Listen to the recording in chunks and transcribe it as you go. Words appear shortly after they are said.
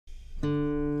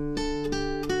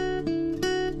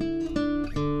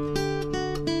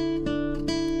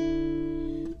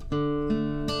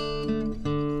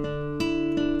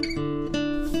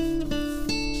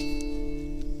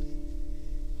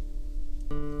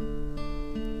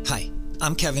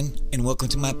I'm Kevin, and welcome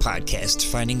to my podcast,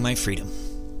 Finding My Freedom,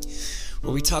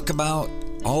 where we talk about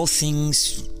all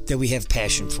things that we have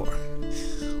passion for.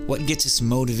 What gets us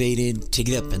motivated to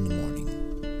get up in the morning?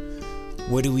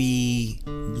 What do we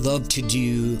love to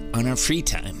do on our free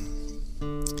time?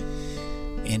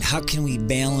 And how can we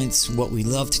balance what we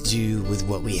love to do with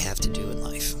what we have to do in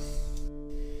life?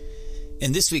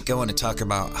 And this week I want to talk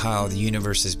about how the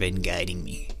universe has been guiding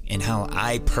me and how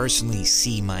I personally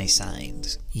see my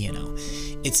signs.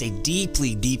 It's a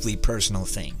deeply, deeply personal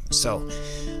thing. So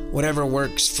whatever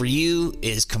works for you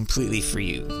is completely for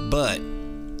you. But,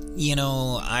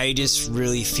 I just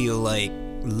really feel like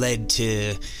led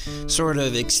to sort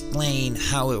of explain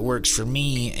how it works for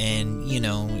me, and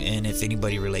and if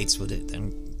anybody relates with it,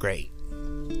 then great.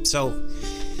 So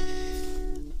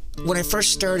when I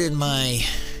first started my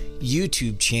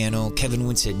YouTube channel, Kevin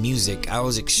Winsett Music, I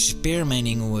was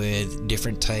experimenting with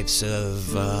different types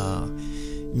of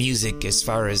music as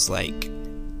far as like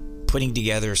putting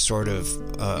together sort of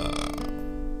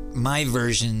my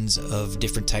versions of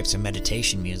different types of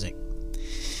meditation music.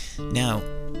 Now,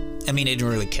 it didn't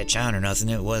really catch on or nothing.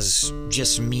 It was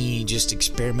just me just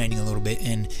experimenting a little bit,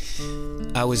 and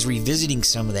I was revisiting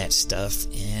some of that stuff,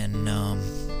 and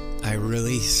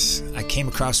I came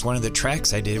across one of the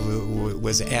tracks I did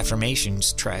was an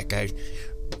affirmations track. I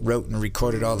wrote and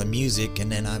recorded all the music,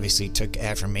 and then obviously took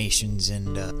affirmations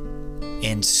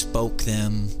and spoke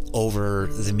them over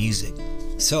the music.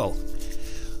 So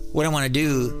what I want to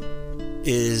do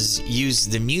is use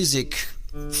the music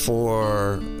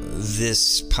for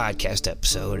this podcast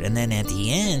episode, and then at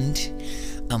the end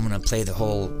I'm going to play the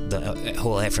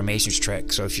whole affirmations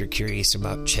track. So if you're curious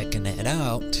about checking that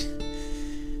out,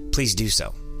 please do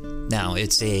so. Now,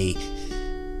 it's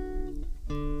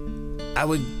I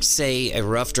would say a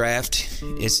rough draft.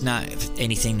 It's not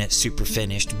anything that's super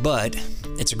finished, but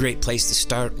it's a great place to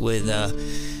start with,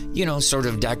 sort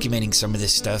of documenting some of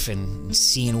this stuff and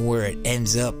seeing where it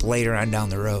ends up later on down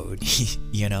the road,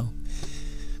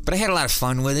 But I had a lot of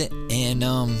fun with it, and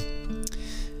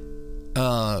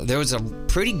there was a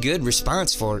pretty good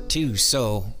response for it too,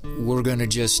 so we're going to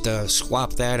just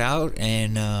swap that out,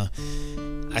 and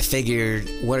I figured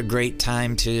what a great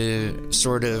time to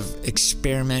sort of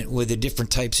experiment with the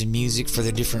different types of music for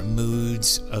the different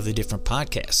moods of the different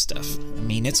podcast stuff.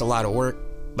 It's a lot of work,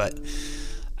 but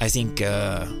I think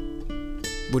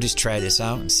we'll just try this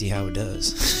out and see how it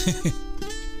does.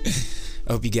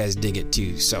 I hope you guys dig it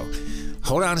too. So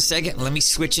hold on a second, let me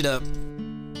switch it up.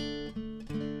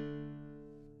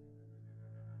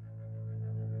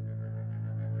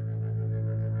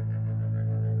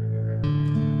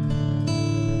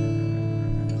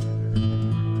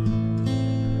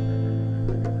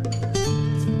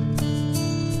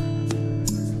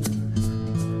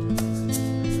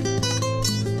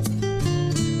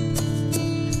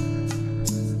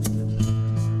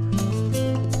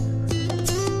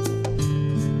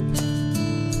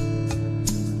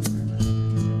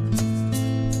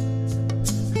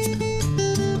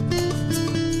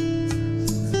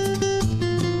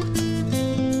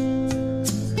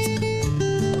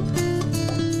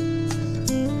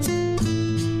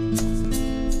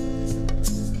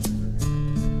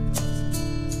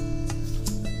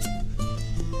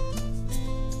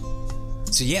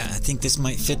 So yeah, I think this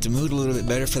might fit the mood a little bit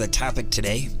better for the topic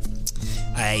today.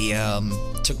 I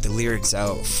took the lyrics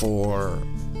out for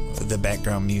the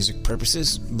background music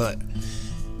purposes, but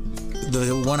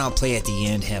the one I'll play at the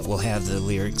end will have the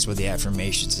lyrics with the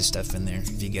affirmations and stuff in there,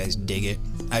 if you guys dig it.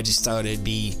 I just thought it'd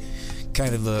be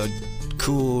kind of a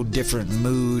cool, different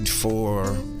mood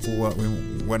for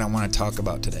what I want to talk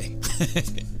about today.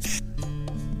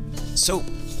 So,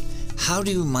 how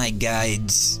do my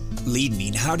guides lead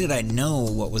me? How did I know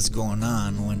what was going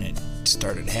on when it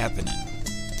started happening?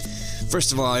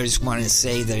 First of all, I just wanted to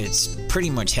say that it's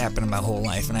pretty much happened my whole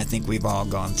life, and I think we've all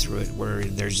gone through it, where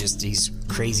there's just these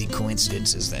crazy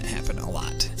coincidences that happen a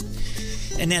lot.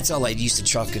 And that's all I used to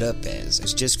chalk it up as.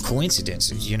 It's just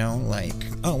coincidences, like,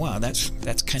 oh wow, that's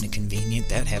kind of convenient,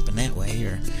 that happened that way,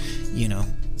 or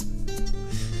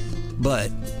But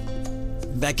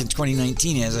back in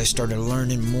 2019, as I started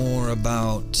learning more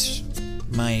about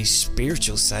my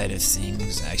spiritual side of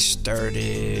things, I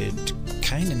started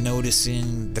kind of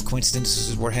noticing the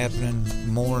coincidences were happening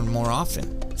more and more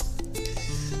often.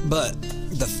 But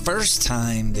the first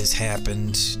time this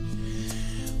happened,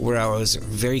 where I was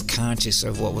very conscious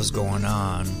of what was going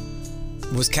on,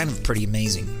 was kind of pretty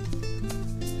amazing.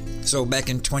 So back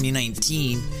in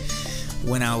 2019,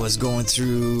 when I was going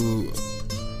through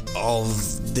all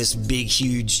of this big,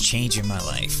 huge change in my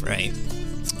life, right?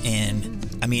 And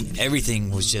I mean,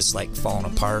 everything was just like falling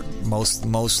apart,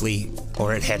 mostly,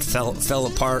 or it had fell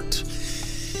apart.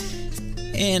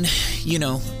 And, you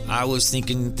know, I was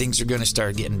thinking things are going to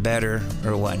start getting better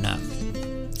or whatnot.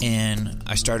 And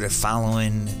I started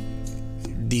following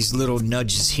these little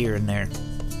nudges here and there,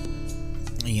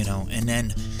 you know, and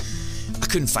then I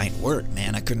couldn't find work,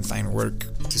 man. I couldn't find work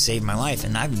to save my life.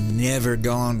 And I've never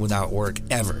gone without work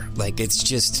ever. Like, it's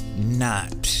just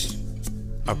not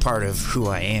a part of who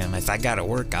I am. If I gotta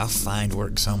work, I'll find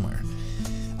work somewhere.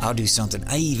 I'll do something.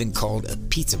 I even called a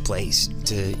pizza place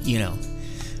to, you know,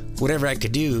 whatever I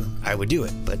could do, I would do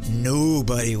it. But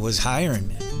nobody was hiring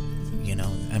me. You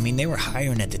know, I mean, they were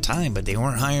hiring at the time, but they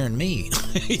weren't hiring me.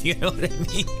 You know what I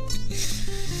mean?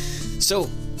 So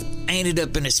I ended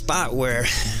up in a spot where,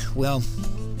 well,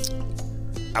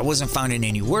 I wasn't finding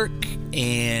any work,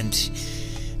 and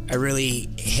I really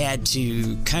had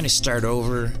to kind of start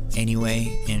over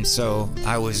anyway. And so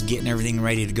I was getting everything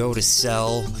ready to go to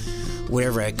sell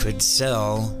whatever I could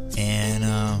sell and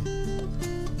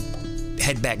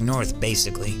head back north,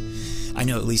 basically. I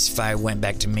know at least if I went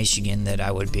back to Michigan that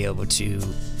I would be able to,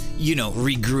 you know,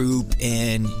 regroup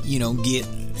and, you know, get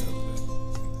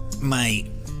my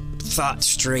thoughts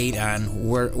straight on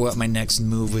what my next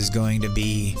move was going to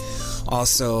be.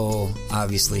 Also,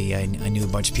 obviously, I knew a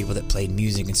bunch of people that played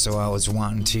music, and so I was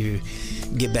wanting to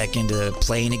get back into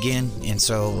playing again. And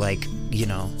so, like, you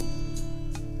know,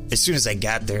 as soon as I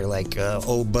got there, like,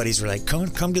 old buddies were like,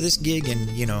 come to this gig and,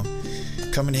 you know,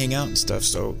 come and hang out and stuff.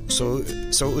 So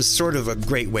it was sort of a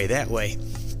great way that way.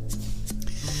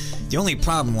 The only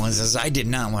problem was I did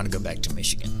not want to go back to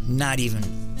Michigan. Not even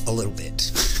a little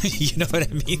bit. You know what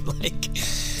I mean? Like,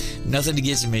 nothing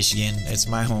against Michigan. It's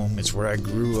my home. It's where I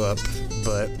grew up.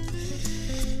 But,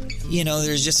 you know,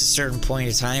 there's just a certain point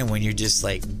of time when you're just,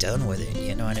 like, done with it.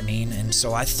 You know what I mean? And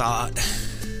so I thought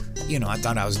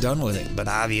I was done with it. But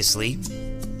obviously,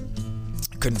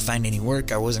 I couldn't find any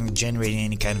work. I wasn't generating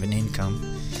any kind of an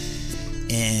income.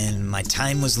 And my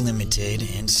time was limited.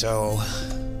 And so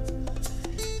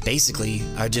basically,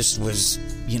 I just was,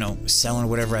 you know, selling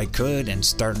whatever I could and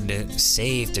starting to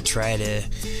save to try to,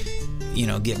 you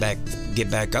know, get back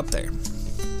up there.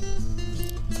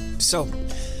 So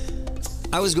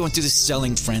I was going through this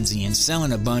selling frenzy and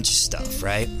selling a bunch of stuff,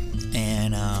 right?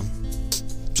 And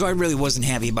so I really wasn't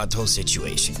happy about the whole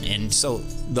situation. And so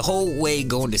the whole way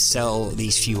going to sell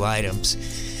these few items,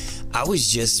 I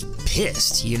was just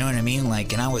pissed, you know what I mean?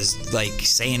 Like, and I was like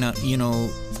saying, you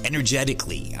know,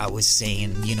 energetically, I was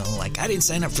saying, you know, like, I didn't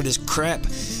sign up for this crap.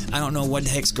 I don't know what the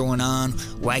heck's going on.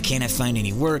 Why can't I find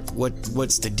any work?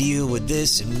 What's the deal with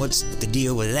this and what's the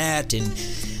deal with that?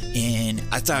 And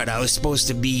I thought I was supposed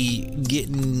to be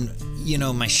getting, you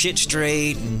know, my shit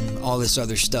straight and all this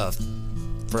other stuff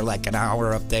for like an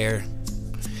hour up there.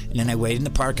 And then I waited in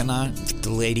the parking lot. The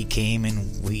lady came and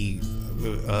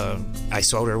I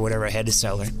sold her whatever I had to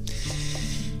sell her.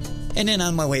 And then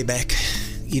on my way back,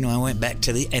 you know, I went back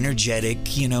to the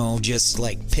energetic, you know, just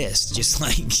like pissed, just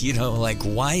like, you know, like,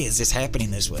 why is this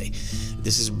happening this way?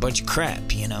 This is a bunch of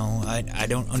crap, you know, I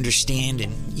don't understand.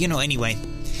 And, you know, anyway,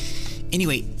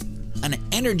 on an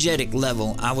energetic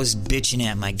level, I was bitching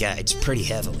at my guides pretty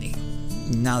heavily,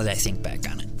 now that I think back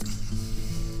on it.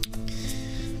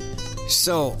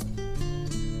 So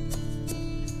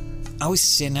I was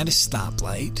sitting at a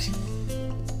stoplight,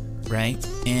 right?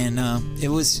 And it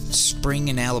was spring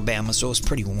in Alabama, so it was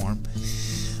pretty warm.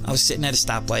 I was sitting at a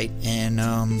stoplight, and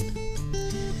on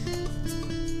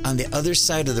the other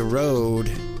side of the road,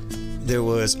 there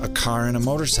was a car and a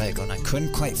motorcycle, and I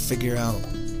couldn't quite figure out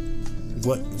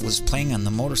what was playing on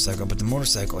the motorcycle, but the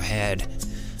motorcycle had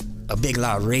a big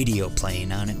loud radio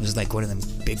playing on it. It was like one of them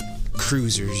big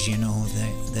cruisers, you know,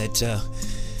 that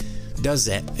does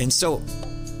that. And so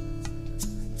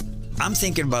I'm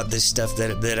thinking about this stuff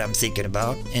that I'm thinking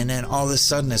about, and then all of a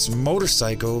sudden this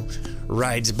motorcycle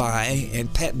rides by,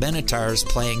 and Pat Benatar's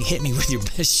playing "Hit Me With Your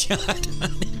Best Shot"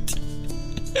 on it.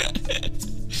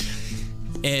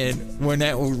 And when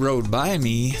that rode by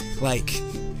me, like,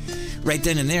 right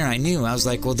then and there, I knew. I was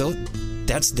like, well,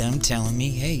 that's them telling me,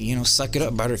 hey, you know, suck it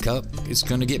up, buttercup. It's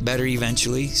going to get better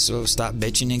eventually, so stop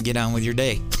bitching and get on with your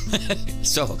day.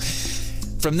 So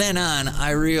from then on,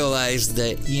 I realized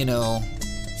that, you know,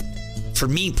 for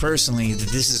me personally, that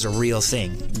this is a real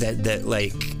thing. That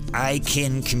like, I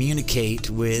can communicate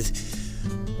with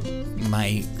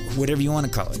my, whatever you want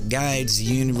to call it, guides,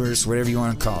 universe, whatever you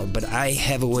want to call it. But I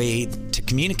have a way to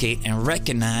communicate and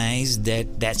recognize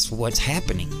that that's what's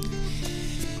happening.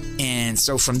 And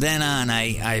so from then on,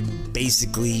 I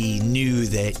basically knew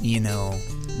that, you know,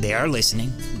 they are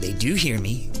listening. They do hear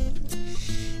me.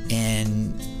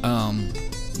 And,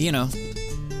 you know,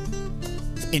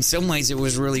 in some ways it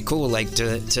was really cool, like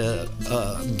to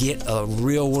get a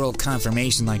real world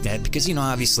confirmation like that, because, you know,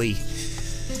 obviously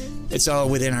it's all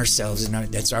within ourselves, and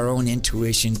that's our own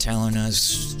intuition telling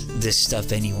us this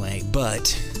stuff anyway.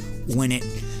 But when it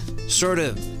sort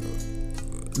of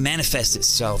manifests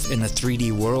itself in a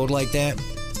 3D world like that,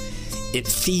 it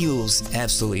feels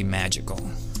absolutely magical,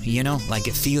 you know? Like,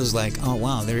 it feels like, oh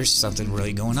wow, there's something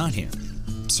really going on here.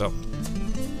 So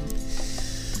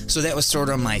that was sort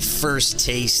of my first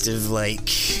taste of, like,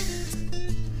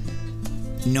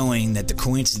 knowing that the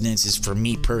coincidences for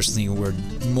me personally were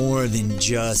more than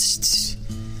just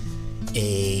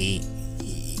a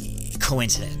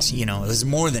coincidence. You know, it was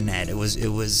more than that. It was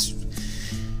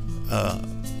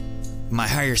my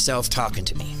higher self talking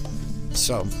to me.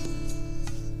 So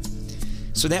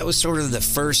that was sort of the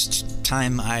first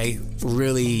time I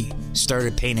really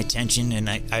started paying attention, and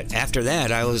I after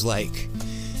that I was like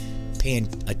paying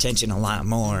attention a lot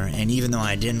more. And even though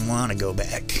I didn't want to go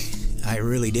back, I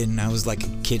really didn't. I was like a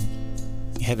kid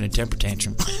having a temper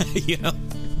tantrum, you know.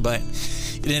 But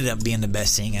it ended up being the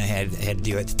best thing I had to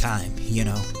do at the time, you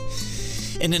know.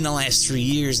 And in the last 3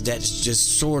 years, that's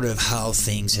just sort of how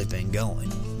things have been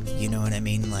going. You know what I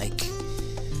mean? Like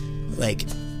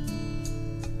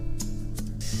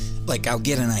I'll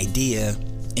get an idea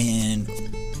and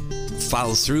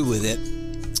follow through with it,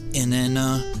 and then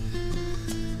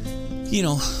you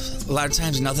know, a lot of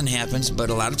times nothing happens, but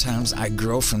a lot of times I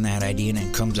grow from that idea and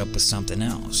it comes up with something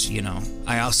else, you know.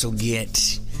 I also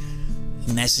get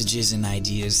messages and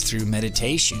ideas through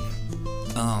meditation.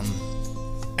 I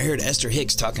heard Esther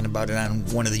Hicks talking about it on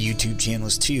one of the YouTube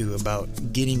channels too, about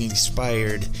getting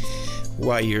inspired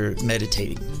while you're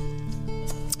meditating.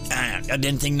 I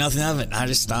didn't think nothing of it. I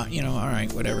just thought, you know, all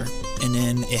right, whatever. And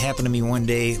then it happened to me one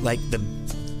day, like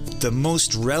the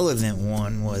most relevant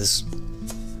one was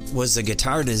the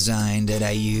guitar design that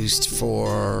I used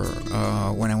for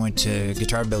when I went to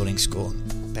guitar building school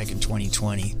back in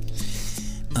 2020.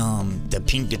 The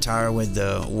pink guitar with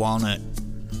the walnut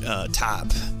top,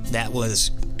 that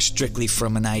was strictly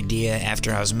from an idea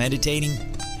after I was meditating.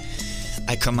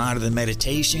 I come out of the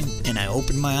meditation and I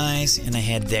opened my eyes and I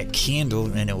had that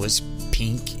candle, and it was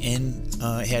pink, and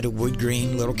it had a wood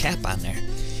grain little cap on there.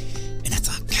 And I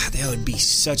thought, God, that would be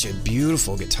such a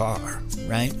beautiful guitar,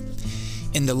 right?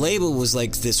 And the label was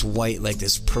like this white, like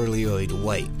this pearlioid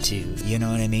white too, you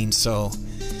know what I mean? So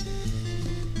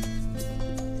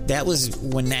that was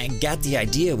when I got the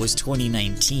idea, was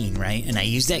 2019, right? And I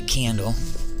used that candle,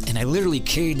 and I literally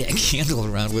carried that candle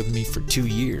around with me for 2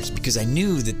 years, because I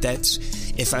knew that that's,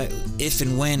 if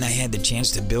and when I had the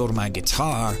chance to build my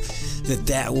guitar,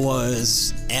 that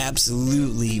was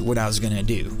absolutely what I was going to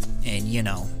do. And, you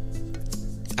know,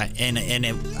 I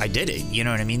did it, you know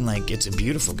what I mean? Like, it's a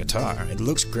beautiful guitar. It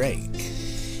looks great.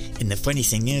 And the funny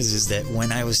thing is that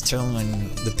when I was telling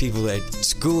the people at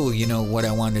school, you know, what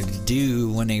I wanted to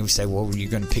do, when they said, well, you're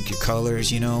going to pick your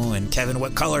colors, you know, and Kevin,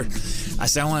 what color? I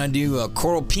said, I want to do a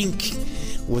coral pink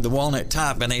with the walnut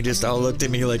top. And they just all looked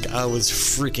at me like I was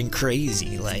freaking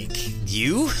crazy. Like,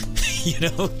 you? You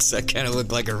know, because I kind of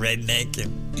look like a redneck,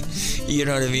 and you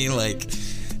know what I mean? Like,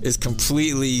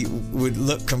 would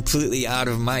look completely out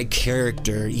of my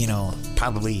character. You know,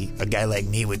 probably a guy like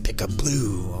me would pick a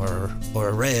blue or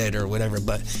a red or whatever,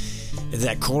 but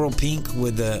that coral pink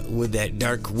with that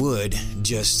dark wood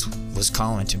just was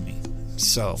calling to me.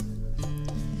 So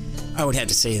I would have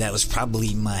to say that was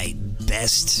probably my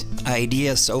best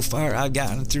idea so far I've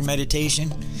gotten through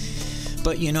meditation.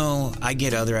 But, you know, I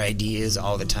get other ideas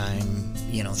all the time,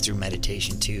 you know, through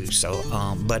meditation too. So,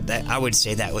 but I would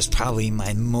say that was probably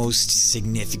my most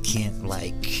significant,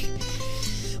 like,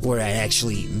 where I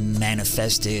actually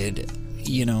manifested,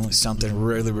 you know, something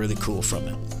really, really cool from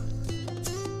it.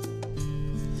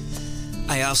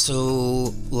 I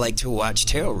also like to watch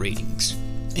tarot readings.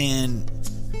 And,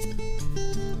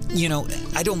 you know,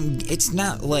 it's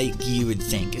not like you would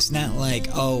think. It's not like,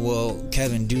 oh, well,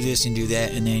 Kevin, do this and do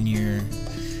that, and then you're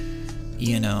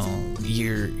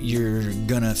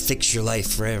gonna fix your life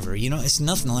forever. You know, it's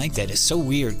nothing like that. It's so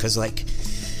weird, because, like,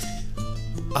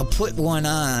 I'll put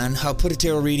a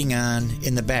tarot reading on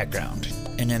in the background,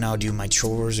 and then I'll do my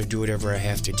chores or do whatever I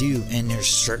have to do, and there's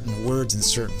certain words and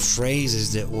certain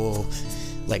phrases that will,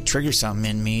 like, trigger something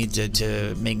in me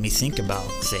to make me think about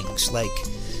things. Like,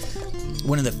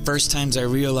 one of the first times I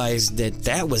realized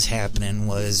that was happening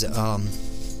was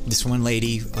this one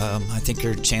lady, I think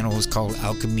her channel was called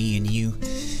Alchemy and You,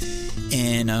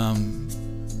 and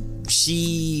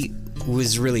she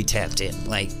was really tapped in.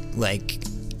 Like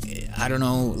I don't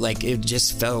know, like, it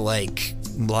just felt like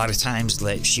a lot of times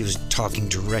like she was talking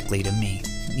directly to me,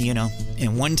 you know.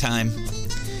 And one time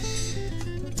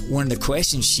one of the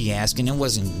questions she asked, and it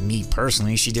wasn't me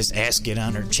personally, she just asked it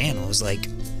on her channel, was like,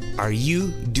 are you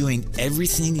doing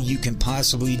everything you can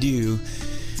possibly do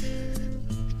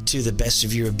to the best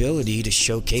of your ability to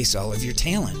showcase all of your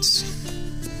talents?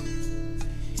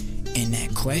 And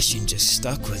that question just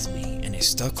stuck with me, and it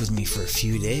stuck with me for a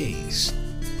few days.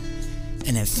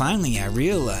 And then finally I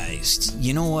realized,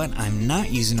 you know what? I'm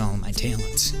not using all of my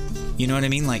talents. You know what I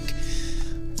mean? Like,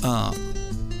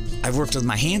 I've worked with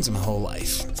my hands my whole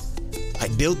life. I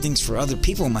built things for other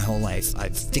people my whole life.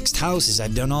 I've fixed houses.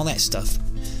 I've done all that stuff.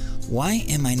 Why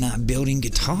am I not building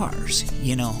guitars?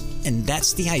 You know, and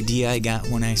that's the idea I got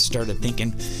when I started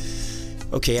thinking,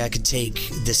 okay, I could take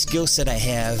the skill set I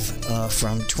have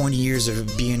from 20 years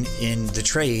of being in the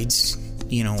trades.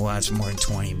 You know, well, it's more than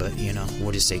 20, but, you know,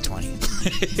 we'll just say 20.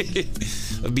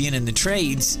 Of being in the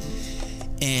trades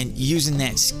and using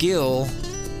that skill,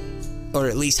 or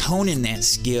at least honing that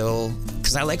skill,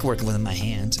 because I like working with my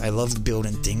hands. I love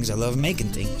building things. I love making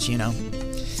things, you know,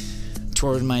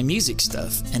 toward my music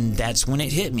stuff. And that's when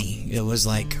it hit me. It was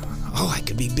like, oh, I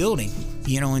could be building,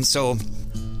 you know, and so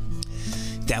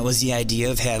that was the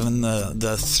idea of having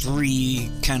the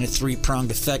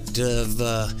three-pronged effect of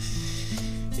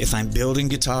if I'm building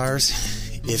guitars,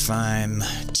 if I'm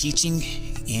teaching,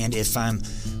 and if I'm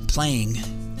playing,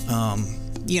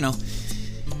 you know,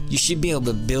 you should be able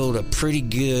to build a pretty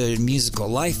good musical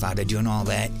life out of doing all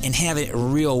that and have it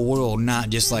real world, not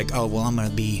just like, oh, well, I'm going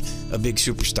to be a big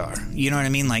superstar. You know what I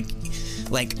mean? Like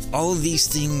all of these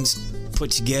things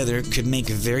put together could make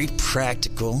a very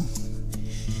practical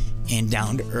and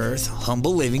down-to-earth,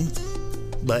 humble living,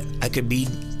 but I could be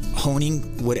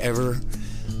honing whatever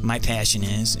my passion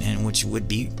is, and which would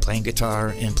be playing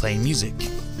guitar and playing music,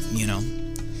 you know.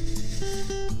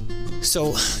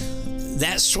 So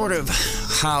that's sort of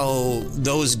how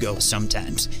those go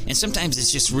sometimes. And sometimes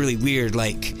it's just really weird,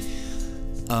 like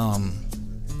all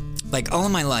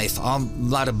of my life, a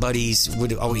lot of buddies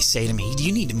would always say to me,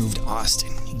 you need to move to Austin.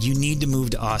 You need to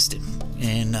move to Austin.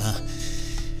 And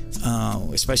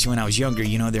especially when I was younger,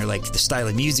 you know, they're like, the style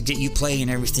of music that you play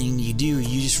and everything you do,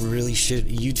 you just really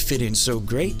you'd fit in so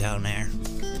great down there.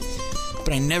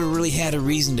 But I never really had a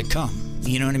reason to come.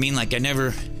 You know what I mean? Like, it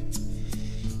never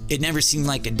seemed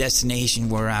like a destination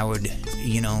where I would,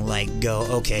 you know, like go,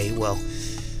 okay, well,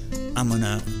 I'm going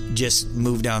to just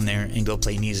move down there and go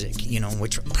play music, you know,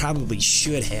 which I probably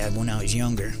should have when I was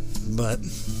younger. But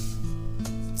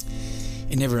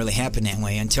it never really happened that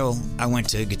way until I went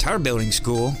to guitar building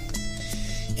school,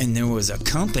 and there was a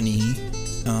company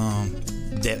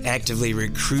that actively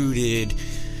recruited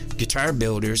guitar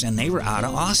builders, and they were out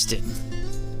of Austin.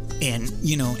 And,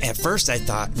 you know, at first I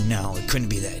thought, no, it couldn't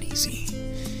be that easy.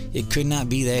 It could not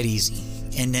be that easy.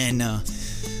 And then a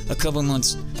couple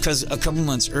months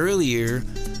earlier,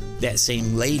 that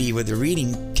same lady with the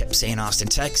reading kept saying Austin,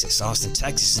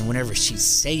 Texas, and whenever she'd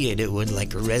say it, it would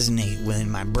like resonate within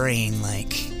my brain,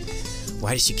 like,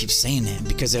 why does she keep saying that?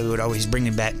 Because it would always bring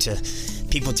me back to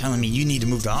people telling me, you need to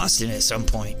move to Austin at some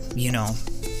point, you know.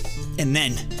 And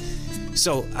then,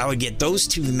 so I would get those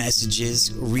two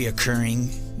messages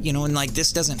reoccurring, you know, and like,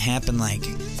 this doesn't happen like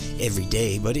every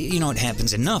day, but it, you know, it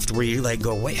happens enough to where you like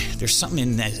go, wait, there's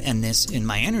something in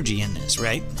my energy in this,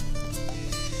 right?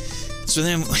 So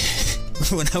then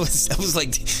when I was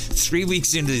like 3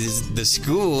 weeks into the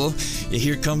school,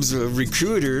 here comes a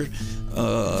recruiter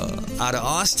out of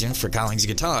Austin for Collings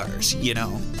Guitars, you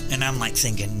know, and I'm like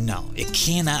thinking, no, it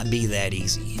cannot be that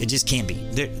easy. It just can't be.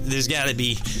 There's got to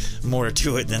be more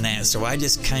to it than that. So I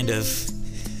just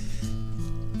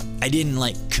I didn't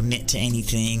like commit to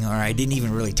anything, or I didn't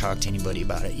even really talk to anybody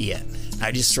about it yet.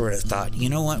 I just sort of thought, you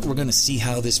know what, we're going to see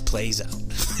how this plays out.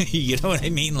 You know what I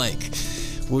mean? Like,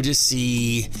 we'll just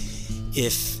see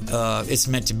if it's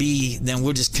meant to be, then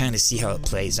we'll just kind of see how it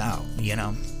plays out, you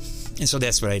know? And so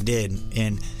that's what I did.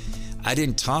 And I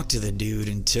didn't talk to the dude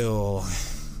until,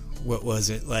 what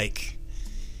was it, like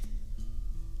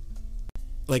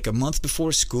a month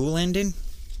before school ended,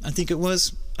 I think it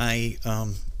was. I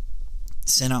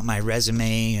sent out my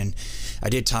resume, and I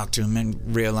did talk to him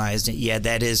and realized that, yeah,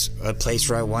 that is a place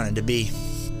where I wanted to be.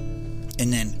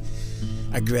 And then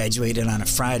I graduated on a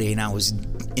Friday, and I was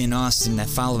in Austin that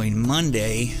following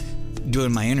Monday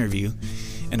doing my interview,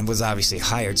 and was obviously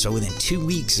hired. So within 2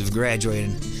 weeks of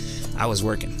graduating, I was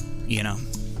working, you know.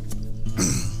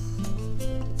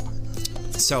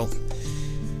 So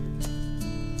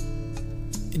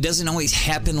it doesn't always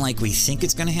happen like we think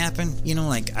it's going to happen, you know.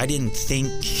 Like, I didn't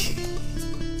think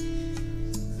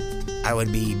I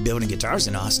would be building guitars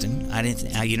in Austin. I didn't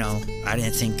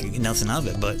think nothing of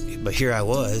it, but here I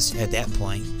was at that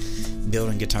point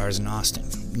building guitars in Austin,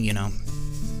 you know.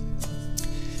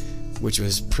 which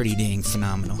was pretty dang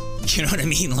phenomenal. You know what I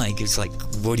mean? Like, it's like,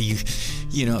 what do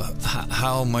you know,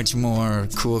 how much more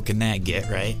cool can that get,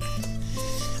 right?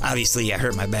 Obviously, I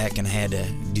hurt my back and I had to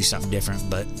do something different,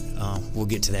 but we'll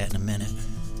get to that in a minute.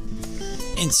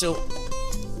 And so,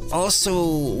 also,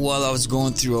 while I was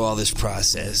going through all this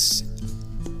process,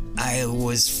 I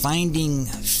was finding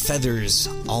feathers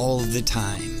all the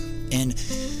time. And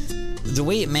the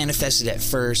way it manifested at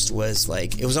first was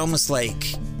like, it was almost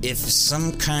like if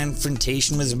some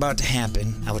confrontation was about to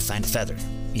happen, I would find a feather,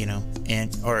 you know?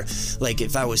 And, or like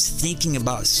if I was thinking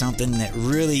about something that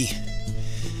really,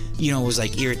 you know, was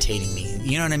like irritating me,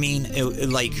 you know what I mean?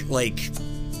 Like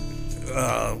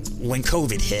when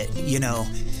COVID hit, you know,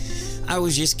 I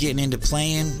was just getting into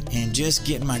playing and just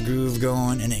getting my groove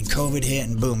going, and then COVID hit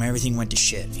and boom, everything went to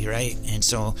shit, right? And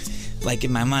so, like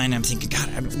in my mind, I'm thinking,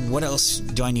 God, what else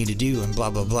do I need to do? And blah,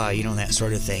 blah, blah, you know, that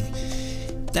sort of thing.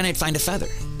 Then I'd find a feather.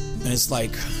 And it's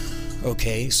like,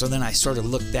 okay, so then I sort of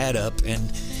looked that up,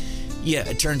 and yeah,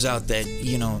 it turns out that,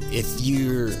 you know, if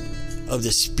you're of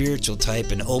the spiritual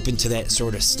type and open to that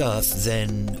sort of stuff,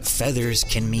 then feathers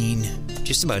can mean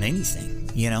just about anything,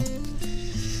 you know?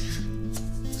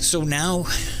 So now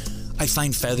I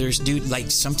find feathers, dude,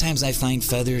 like sometimes I find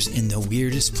feathers in the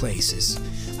weirdest places.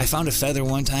 I found a feather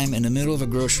one time in the middle of a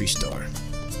grocery store.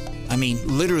 I mean,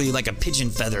 literally like a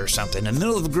pigeon feather or something. In the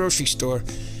middle of a grocery store,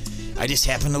 I just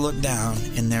happened to look down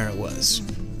and there it was,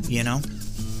 you know?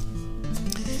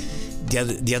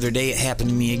 The other day it happened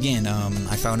to me again.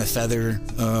 I found a feather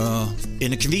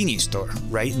in a convenience store,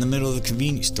 right in the middle of the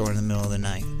convenience store in the middle of the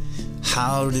night.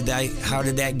 How did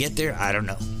that get there? I don't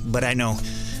know. But I know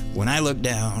when I looked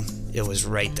down, it was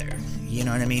right there. You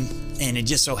know what I mean? And it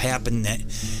just so happened that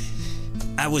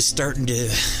I was starting to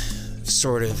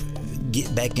sort of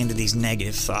get back into these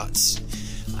negative thoughts.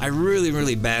 I really,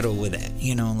 really battle with that.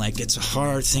 You know, like it's a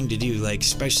hard thing to do, like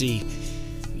especially,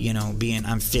 you know,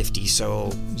 I'm 50,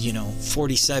 so, you know,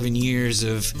 47 years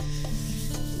of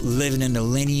living in a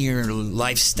linear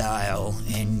lifestyle,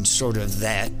 and sort of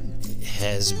that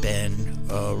has been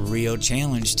a real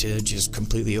challenge to just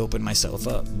completely open myself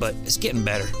up. But it's getting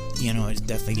better. You know, it's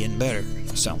definitely getting better.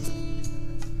 So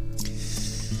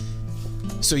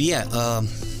yeah,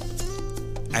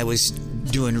 I was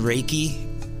doing Reiki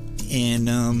in,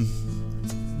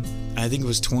 I think it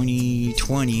was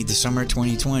 2020, the summer of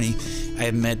 2020. I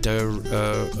had met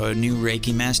a new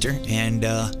Reiki master, and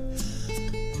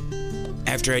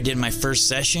after I did my first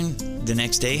session, the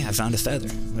next day I found a feather.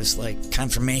 It was like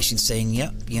confirmation saying,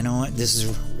 yep, you know what, this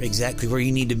is exactly where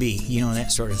you need to be, you know,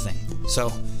 that sort of thing.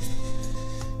 So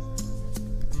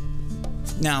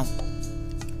now,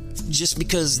 just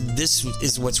because this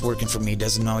is what's working for me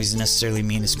doesn't always necessarily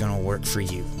mean it's going to work for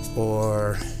you.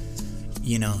 Or,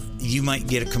 you know, you might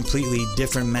get a completely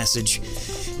different message.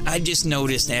 I just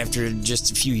noticed after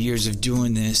just a few years of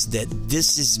doing this that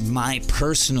this is my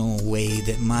personal way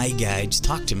that my guides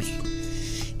talk to me.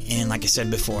 And like I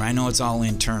said before, I know it's all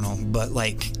internal, but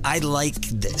like I like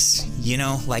this, you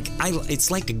know, like it's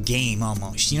like a game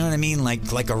almost, you know what I mean?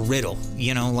 Like a riddle,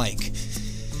 you know, like,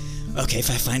 okay, if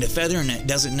I find a feather and it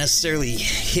doesn't necessarily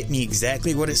hit me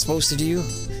exactly what it's supposed to do,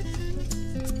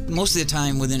 most of the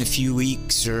time within a few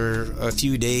weeks or a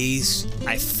few days,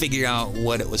 I figure out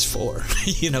what it was for.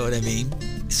 You know what I mean?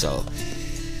 So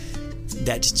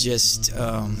that's just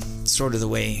sort of the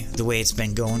way it's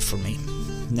been going for me.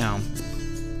 Now,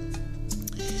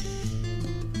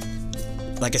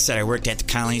 like I said, I worked at the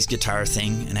Colony's guitar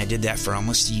thing, and I did that for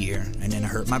almost a year, and then I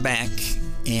hurt my back,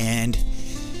 and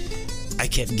I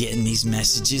kept getting these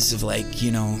messages of like, you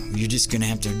know, you're just going to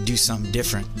have to do something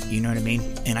different. You know what I mean?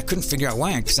 And I couldn't figure out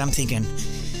why, because I'm thinking,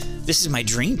 this is my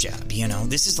dream job, you know?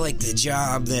 This is like the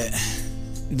job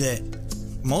that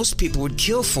most people would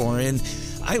kill for, and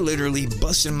I literally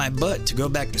busted my butt to go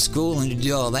back to school and to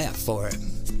do all that for it.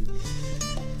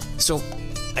 So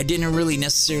I didn't really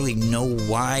necessarily know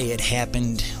why it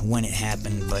happened when it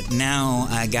happened, but now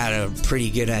I got a pretty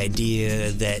good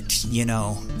idea that, you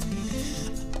know,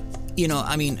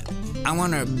 I mean, I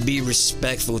want to be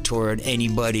respectful toward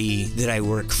anybody that I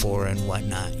work for and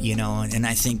whatnot, you know, and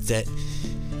I think that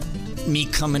me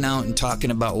coming out and talking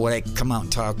about what I come out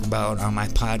and talk about on my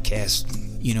podcast,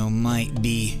 you know,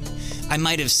 I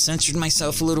might have censored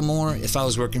myself a little more if I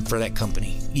was working for that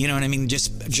company, you know what I mean?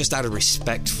 Just out of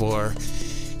respect for,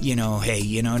 you know, hey,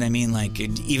 you know what I mean? Like,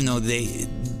 even though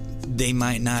they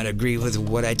might not agree with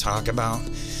what I talk about,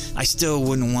 I still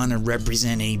wouldn't want to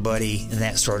represent anybody in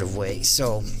that sort of way.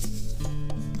 So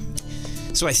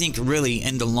I think really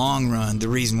in the long run, the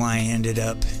reason why I ended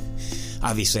up,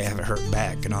 obviously I have a hurt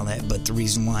back and all that, but the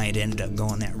reason why it ended up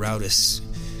going that route is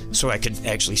so I could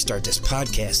actually start this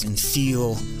podcast and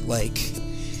feel like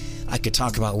I could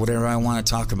talk about whatever I want to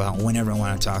talk about whenever I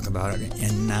want to talk about it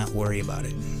and not worry about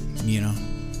it,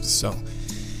 So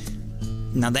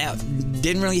now that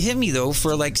didn't really hit me though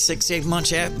for like 6-8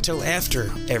 months until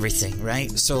after everything,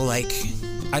 right? So like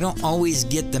I don't always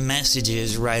get the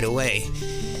messages right away,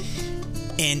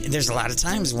 and there's a lot of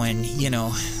times when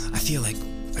I feel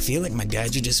like my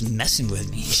guys are just messing with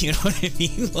me. You know what I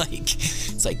mean? Like,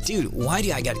 it's like, dude, why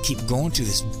do I got to keep going through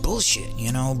this bullshit?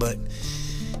 But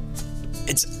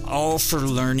it's all for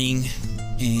learning,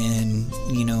 and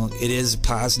it is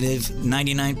positive.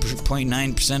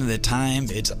 99.9% of the time,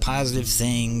 it's a positive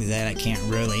thing that I can't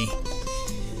really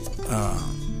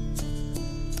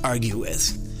argue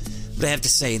with. But I have to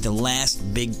say, the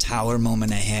last big tower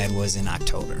moment I had was in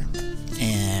October,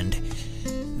 and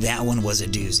that one was a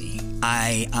doozy.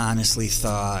 I honestly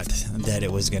thought that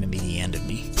it was going to be the end of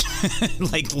me.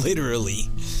 Like, literally.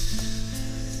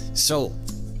 So,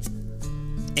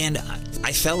 and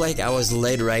I felt like I was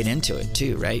led right into it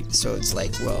too, right? So it's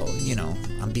like, well,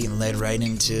 I'm being led right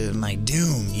into my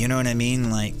doom, you know what I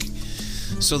mean? Like,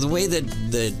 so the way that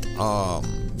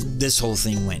this whole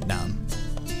thing went down,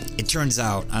 it turns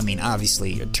out,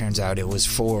 obviously it turns out it was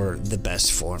for the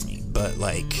best for me, but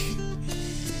like,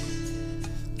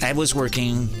 I was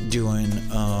working doing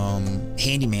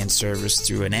handyman service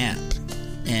through an app,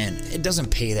 and it doesn't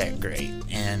pay that great,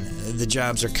 and the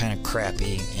jobs are kind of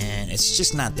crappy, and it's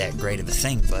just not that great of a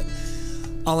thing. But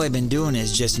all I've been doing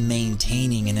is just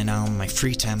maintaining, and then on my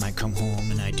free time I come home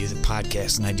and I do the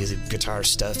podcast and I do the guitar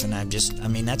stuff, and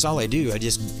that's all I do. I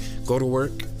just go to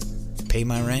work, pay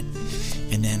my rent,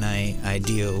 and then I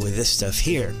deal with this stuff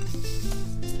here.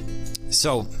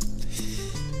 So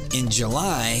in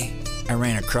July, I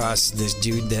ran across this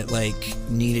dude that like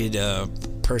needed a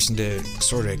person to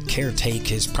sort of caretake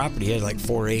his property. He had like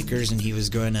 4 acres, and he was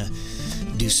going to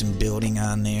do some building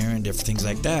on there and different things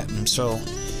like that. And so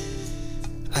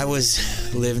I was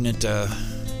living at a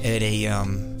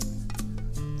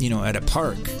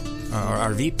park, or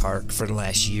RV park, for the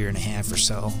last year and a half or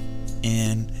so,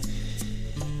 and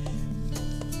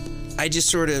I just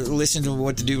sort of listened to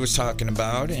what the dude was talking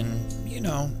about, and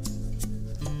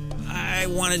I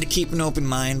wanted to keep an open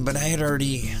mind, but I had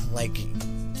already, like,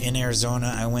 in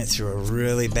Arizona, I went through a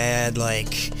really bad,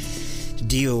 like,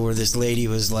 deal where this lady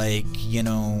was, like,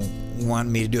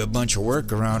 wanting me to do a bunch of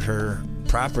work around her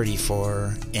property for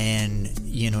her, and,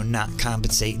 not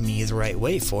compensating me the right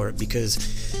way for it, because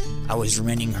I was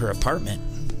renting her apartment,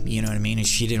 you know what I mean? And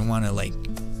she didn't want to, like,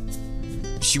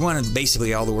 she wanted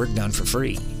basically all the work done for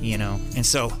free, And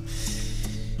so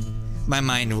my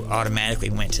mind automatically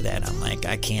went to that. I'm like,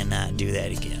 I cannot do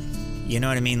that again. You know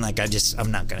what I mean? Like,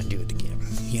 I'm not going to do it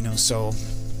again. So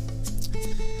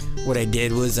what I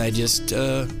did was I just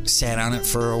sat on it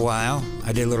for a while.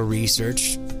 I did a little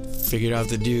research, figured out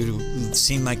the dude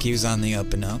seemed like he was on the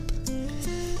up and up.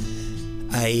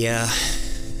 I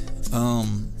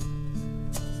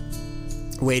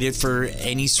waited for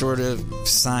any sort of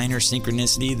sign or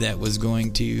synchronicity that was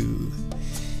going to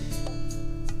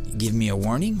give me a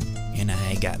warning, and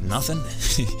I got nothing.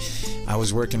 I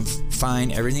was working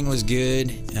fine. Everything was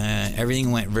good.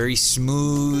 Everything went very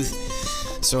smooth.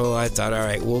 So I thought, all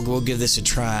right, we'll give this a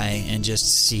try and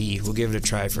just see. We'll give it a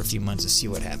try for a few months and see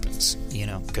what happens,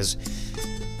 because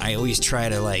I always try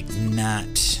to, like, not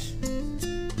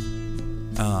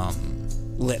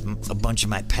let a bunch of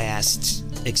my past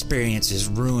experiences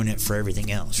ruin it for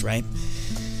everything else, right?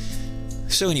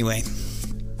 So anyway,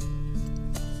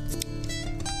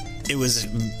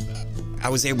 I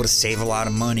was able to save a lot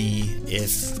of money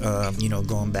if,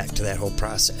 going back to that whole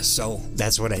process. So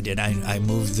that's what I did. I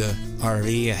moved the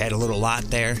RV. I had a little lot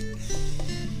there,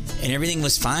 and everything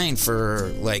was fine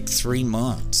for like 3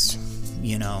 months,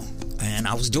 and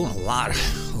I was doing a lot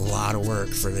of work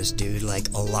for this dude, like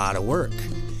a lot of work.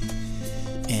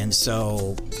 And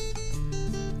so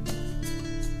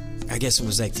I guess it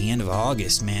was like the end of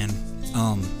August, man.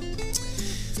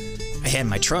 I had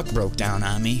my truck broke down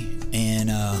on me, and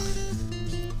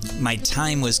my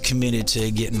time was committed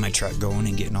to getting my truck going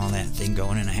and getting all that thing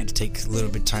going, and I had to take a little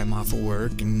bit of time off of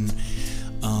work, and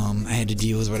I had to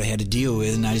deal with what I had to deal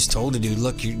with. And I just told the dude,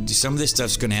 look, some of this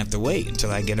stuff's going to have to wait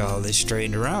until I get all this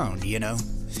straightened around,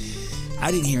 I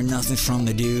didn't hear nothing from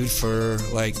the dude for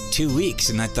like 2 weeks,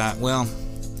 and I thought, well,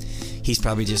 he's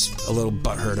probably just a little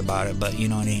butthurt about it, but it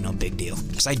ain't no big deal,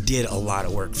 because I did a lot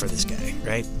of work for this guy,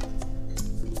 right?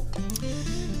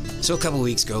 So a couple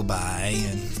weeks go by,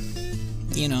 and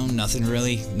nothing's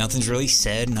really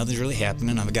said, nothing's really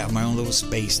happening. I've got my own little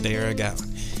space there. I got,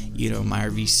 my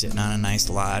RV sitting on a nice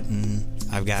lot, and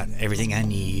I've got everything I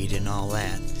need and all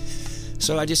that.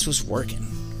 So I just was working,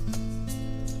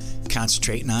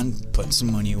 concentrating on putting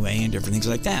some money away and different things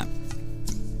like that.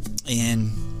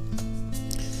 And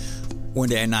one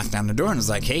day I knocked on the door and was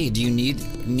like, hey, do you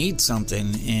need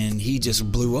something? And he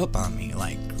just blew up on me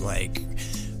like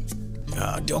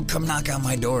don't come knock on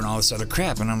my door and all this other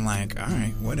crap. And I'm like, all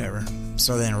right, whatever.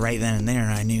 So then right then and there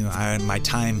I knew my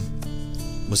time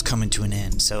was coming to an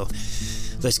end. So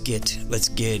let's get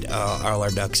all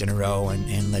our ducks in a row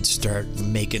and let's start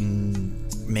making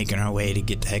our way to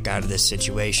get the heck out of this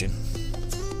situation.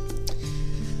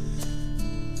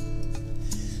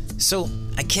 So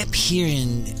I kept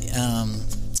hearing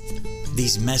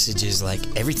these messages like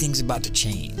everything's about to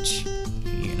change,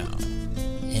 you know,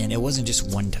 and it wasn't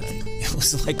just one time. It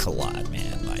was like a lot,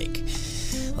 man.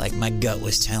 Like my gut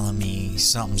was telling me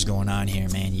something's going on here,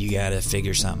 man. You got to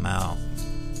figure something out.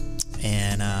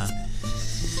 And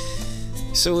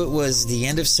so it was the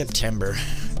end of September,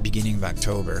 beginning of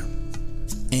October,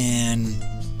 and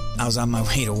I was on my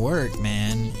way to work,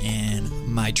 man, and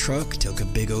my truck took a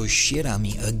big old shit on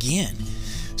me again.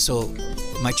 So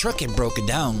my truck had broken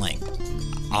down like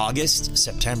August,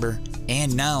 September,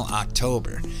 and now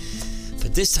October.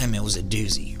 But this time it was a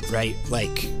doozy, right?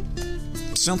 Like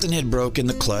something had broken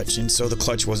the clutch, and so the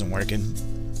clutch wasn't working.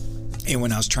 And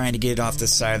when I was trying to get it off the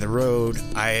side of the road,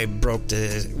 I broke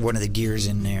one of the gears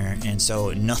in there, and so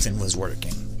nothing was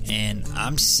working. And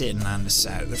I'm sitting on the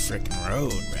side of the freaking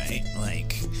road, right?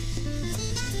 Like,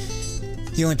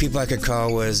 the only people I could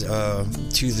call was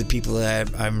two of the people that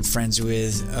I'm friends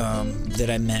with that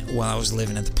I met while I was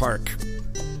living at the park.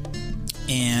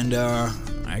 And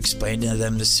I explained to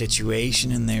them the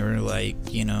situation, and they were like,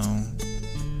 you know,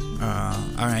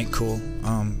 all right, cool.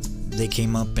 They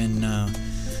came up and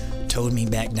towed me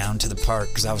back down to the park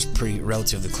because I was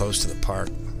relatively close to the park.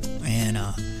 And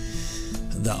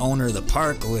the owner of the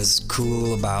park was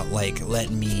cool about like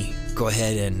letting me go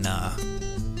ahead and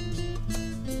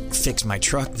fix my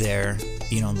truck there,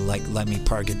 you know, like let me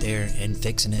park it there and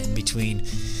fixing it. In between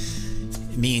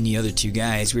me and the other two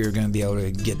guys, we were going to be able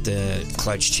to get the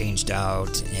clutch changed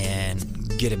out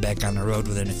and get it back on the road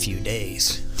within a few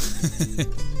days.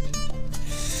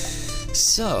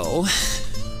 So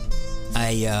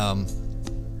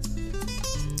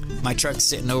my truck's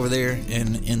sitting over there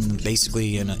in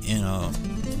basically in a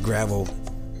gravel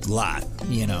lot,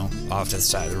 you know, off to the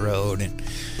side of the road, and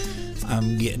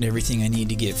I'm getting everything I need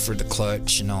to get for the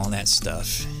clutch and all that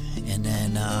stuff. And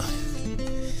then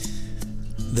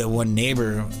the one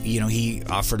neighbor, you know, he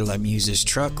offered to let me use his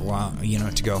truck while, you know,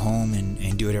 to go home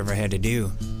and do whatever I had to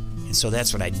do. And so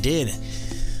that's what I did.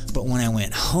 But when I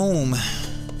went home,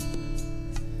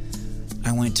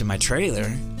 I went to my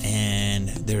trailer and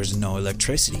there's no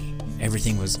electricity.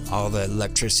 All the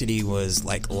electricity was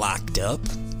like locked up.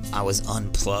 I was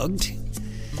unplugged.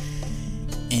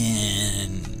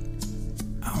 And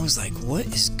I was like, what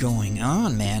is going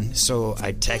on, man? So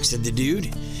I texted the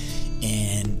dude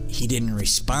and he didn't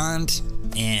respond.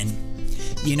 And,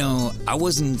 you know, I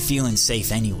wasn't feeling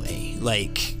safe anyway.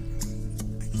 Like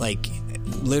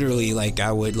literally, like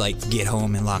I would like get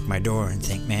home and lock my door and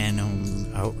think, man,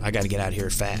 I got to get out of here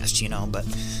fast, you know. But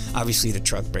obviously the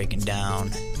truck breaking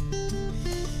down,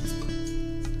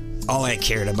 all I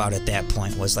cared about at that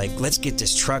point was like, let's get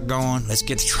this truck going, let's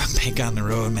get the truck back on the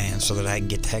road, man, so that I can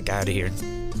get the heck out of here.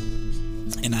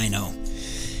 And I know,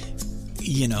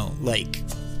 you know, like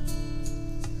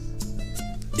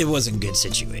it wasn't a good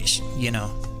situation, you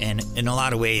know. And in a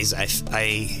lot of ways I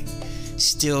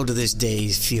still to this day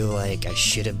feel like I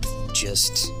should have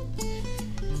just,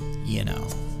 you know,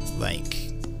 like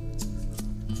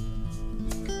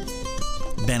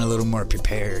been a little more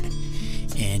prepared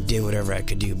and did whatever I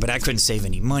could do. But I couldn't save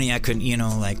any money. I couldn't, you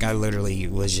know, like I literally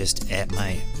was just at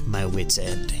my wit's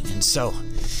end. And so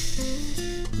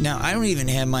now I don't even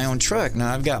have my own truck.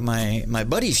 Now I've got my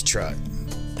buddy's truck.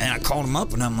 And I called him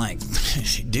up and I'm like,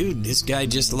 dude, this guy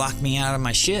just locked me out of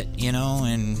my shit, you know.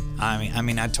 And I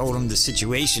mean, I told him the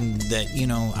situation that, you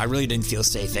know, I really didn't feel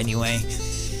safe anyway.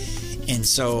 And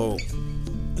so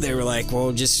they were like,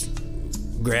 well, just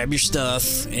grab your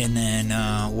stuff and then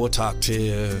we'll talk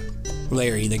to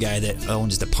Larry, the guy that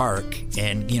owns the park.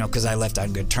 And, you know, because I left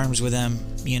on good terms with him,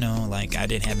 you know, like I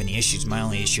didn't have any issues. My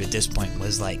only issue at this point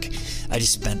was like I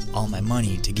just spent all my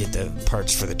money to get the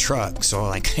parts for the truck. So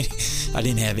like I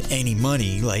didn't have any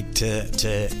money like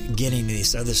to get into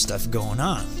this other stuff going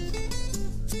on.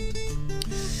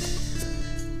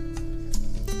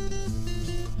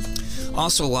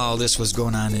 Also, while this was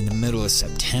going on in the middle of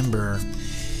September,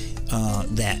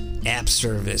 that app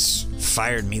service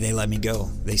fired me. They let me go.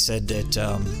 They said that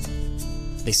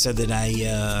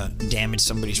I damaged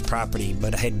somebody's property,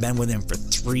 but I had been with them for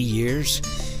 3 years,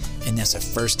 and that's the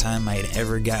first time I had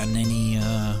ever gotten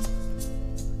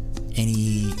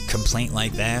any complaint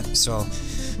like that. So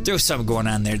there was something going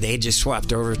on there. They had just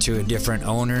swapped over to a different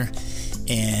owner,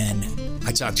 and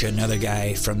I talked to another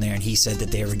guy from there, and he said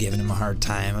that they were giving him a hard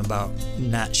time about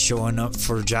not showing up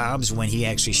for jobs when he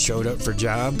actually showed up for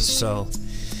jobs. So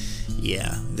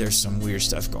yeah, there's some weird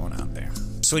stuff going on there.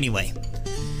 So anyway,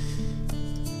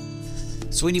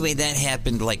 that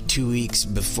happened like 2 weeks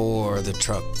before the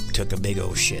truck took a big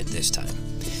old shit this time.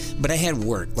 But I had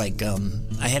work, like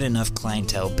I had enough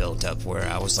clientele built up where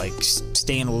I was like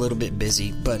staying a little bit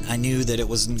busy, but I knew that it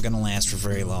wasn't going to last for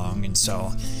very long. And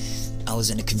so I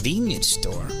was in a convenience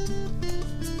store,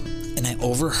 and I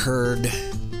overheard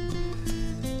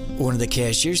one of the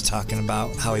cashiers talking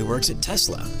about how he works at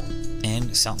Tesla,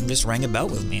 and something just rang a bell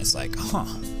with me. It's like,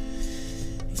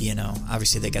 you know,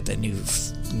 obviously they got that new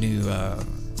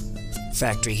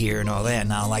factory here and all that,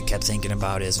 and all I kept thinking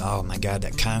about is, oh my God,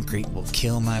 that concrete will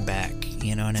kill my back.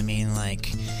 You know what I mean?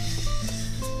 Like,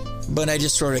 but I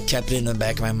just sort of kept it in the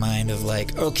back of my mind of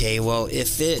like, okay, well,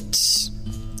 if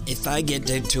I get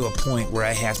to a point where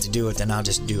I have to do it, then I'll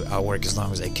just do it. I'll work as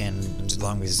long as I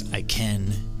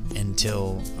can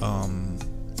until,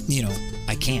 you know,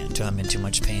 I can't, until I'm in too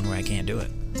much pain where I can't do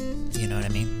it. You know what I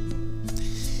mean?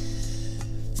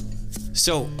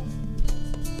 So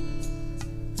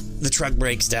the truck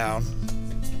breaks down.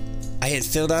 I had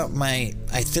filled out my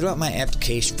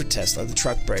application for Tesla. The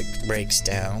truck breaks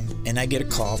down, and I get a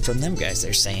call from them guys.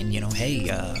 They're saying, you know, hey,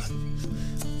 are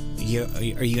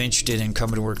you interested in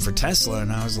coming to work for Tesla?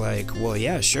 And I was like, well,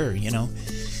 yeah, sure, you know.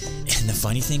 And the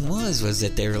funny thing was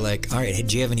that they were like, all right,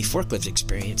 do you have any forklift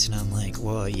experience? And I'm like,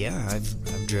 well, yeah, I've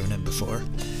driven it before.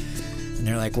 And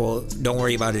they're like, well, don't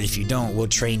worry about it if you don't. We'll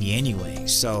train you anyway.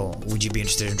 So would you be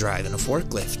interested in driving a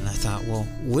forklift? And I thought, well,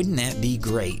 wouldn't that be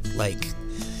great? Like,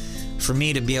 for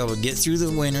me to be able to get through the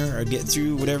winter or get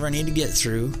through whatever I need to get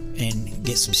through and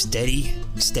get some steady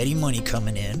money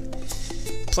coming in.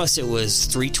 Plus it was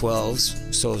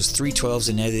 3/12s, so it was 3/12s,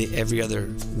 and every other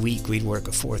week we'd work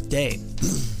a fourth day.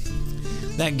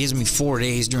 That gives me 4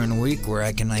 days during the week where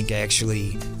I can like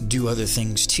actually do other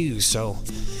things too. So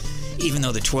even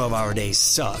though the 12-hour days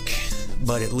suck,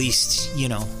 but at least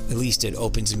it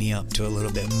opens me up to a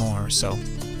little bit more. So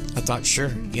I thought,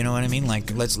 sure, you know what I mean?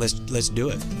 Like let's do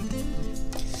it.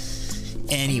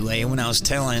 Anyway, when I was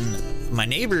telling my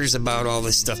neighbors about all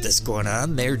this stuff that's going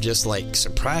on, they're just like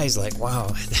surprised, like, wow,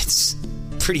 that's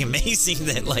pretty amazing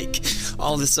that like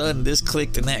all of a sudden this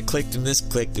clicked and that clicked and this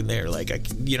clicked, and they're like,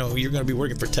 you're going to be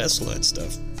working for Tesla and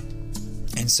stuff.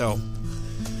 And so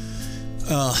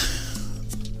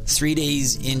 3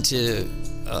 days into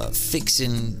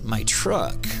fixing my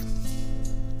truck,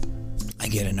 I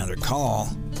get another call.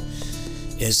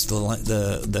 It's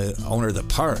the owner of the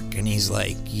park, and he's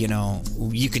like, you know,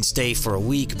 you can stay for a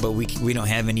week, but we don't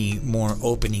have any more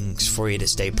openings for you to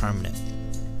stay permanent.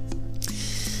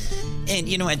 And,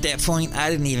 you know, at that point,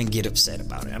 I didn't even get upset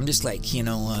about it. I'm just like, you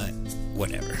know what,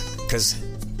 whatever. Because,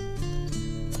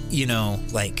 you know,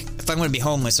 like, if I'm going to be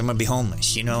homeless, I'm going to be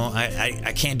homeless. You know,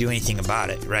 I can't do anything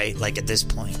about it, right? Like, at this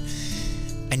point,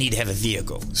 I need to have a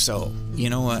vehicle. So,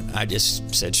 you know what? I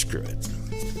just said, screw it.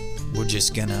 We're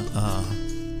just going to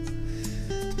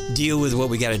deal with what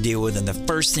we got to deal with. And the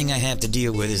first thing I have to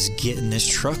deal with is getting this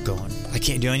truck going. I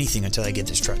can't do anything until I get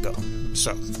this truck going.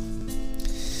 So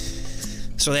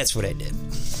that's what I did.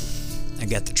 I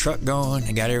got the truck going.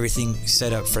 I got everything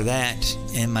set up for that.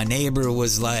 And my neighbor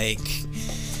was like,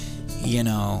 you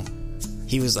know,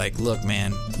 he was like, look,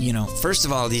 man, you know, first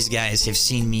of all, these guys have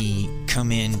seen me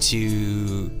come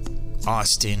into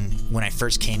Austin. When I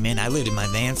first came in, I lived in my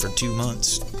van for 2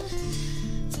 months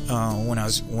when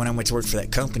I went to work for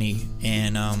that company,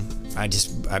 and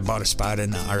I bought a spot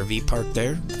in the RV park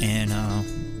there and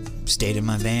stayed in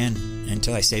my van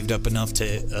until I saved up enough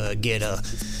to get a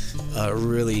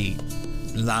really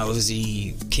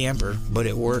lousy camper, but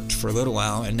it worked for a little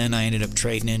while, and then I ended up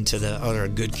trading into the other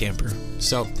good camper.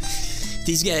 So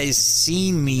these guys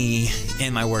seen me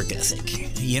and my work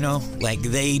ethic, you know, like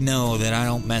they know that I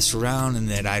don't mess around and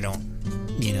that I don't,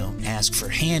 you know, ask for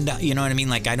handout, you know what I mean?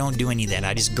 Like I don't do any of that.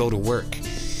 I just go to work.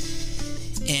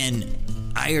 And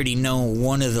I already know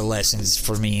one of the lessons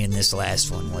for me in this last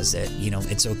one was that, you know,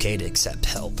 it's okay to accept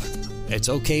help. It's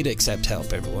okay to accept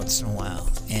help every once in a while.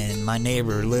 And my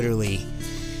neighbor literally,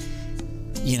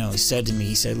 you know, said to me,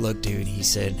 he said, look, dude, he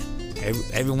said,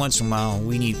 every once in a while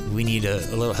we need a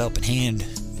little helping hand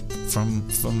from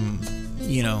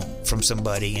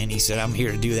somebody. And he said, I'm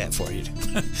here to do that for you.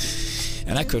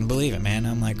 And I couldn't believe it, man.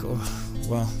 I'm like, oh,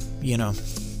 well, you know,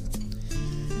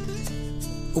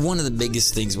 one of the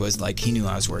biggest things was like he knew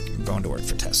I was going to work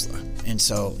for Tesla. And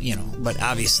so, but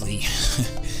obviously,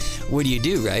 what do you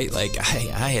do, right? Like,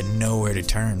 I had nowhere to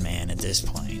turn, man, at this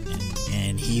point.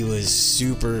 And he was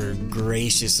super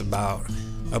gracious about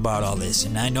all this.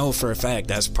 And I know for a fact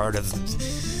that's part of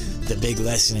the big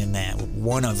lesson in that.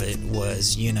 One of it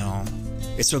was,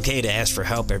 it's okay to ask for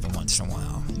help every once in a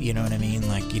while. You know what I mean?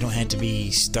 Like, you don't have to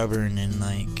be stubborn and,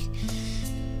 like,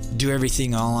 do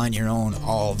everything all on your own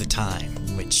all the time,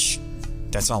 which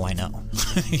that's all I know.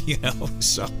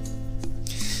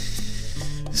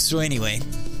 So anyway,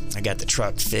 I got the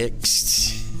truck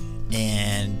fixed,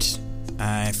 and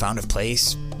I found a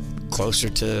place closer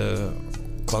to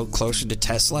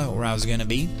Tesla where I was going to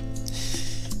be,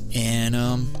 and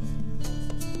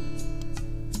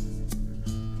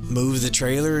moved the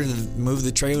trailer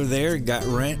there, got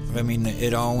rent. I mean,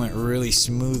 it all went really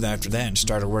smooth after that, and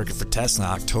started working for Tesla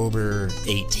October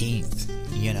 18th,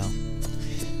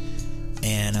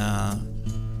 and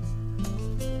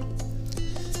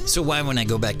so why, when I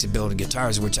go back to building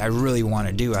guitars, which I really want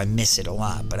to do, I miss it a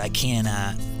lot, but I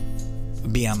cannot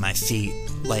be on my feet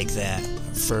like that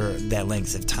for that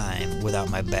length of time without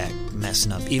my back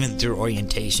messing up. Even through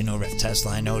orientation over at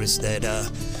Tesla, I noticed that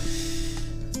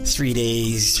 3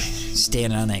 days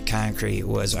standing on that concrete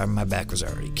my back was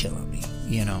already killing me.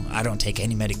 I don't take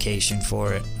any medication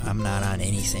for it. I'm not on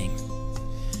anything.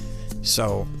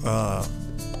 So,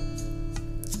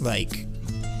 like,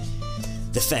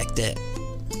 the fact that,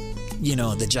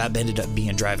 the job ended up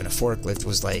being driving a forklift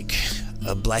was like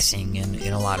a blessing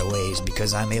in a lot of ways,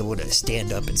 because I'm able to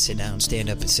stand up and sit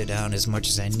down as much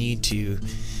as I need to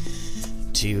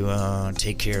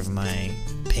take care of my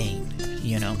pain,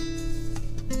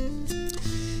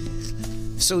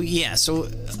 So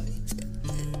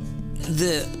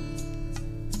the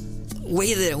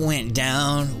way that it went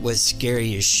down was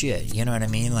scary as shit. You know what I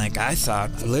mean? Like, I thought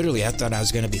I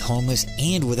was going to be homeless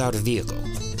and without a vehicle,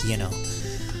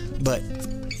 But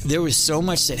there was so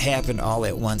much that happened all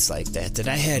at once like that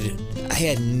I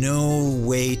had no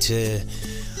way to,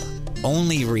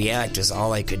 only react is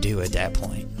all I could do at that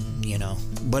point,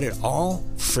 But it all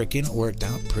freaking worked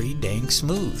out pretty dang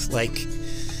smooth. Like,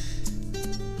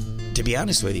 to be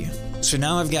honest with you. So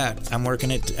now I'm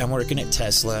working at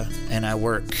Tesla, and I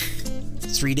work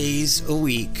 3 days a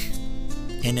week,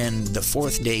 and then the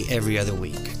fourth day every other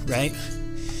week, right?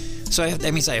 So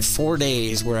that means I have 4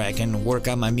 days where I can work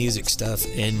on my music stuff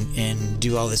and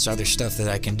do all this other stuff that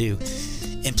I can do.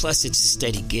 And plus, it's a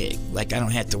steady gig. Like, I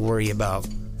don't have to worry about,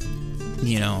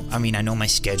 I know my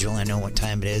schedule, I know what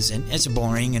time it is, and it's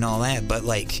boring and all that, but,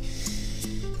 like,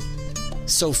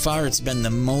 so far it's been the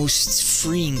most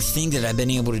freeing thing that I've been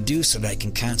able to do, so that I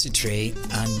can concentrate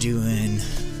on doing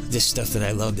this stuff that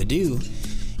I love to do,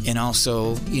 and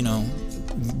also,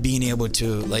 being able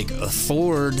to, like,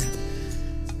 afford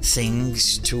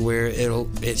things to where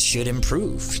it should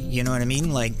improve. You know what I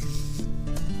mean? Like,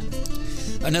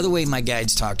 another way my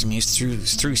guides talk to me is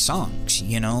through songs.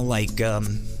 Like,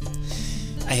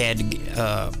 I had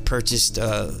purchased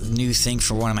a new thing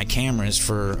for one of my cameras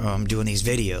for doing these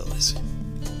videos,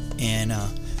 and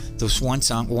this one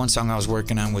song I was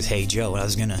working on was "Hey Joe." I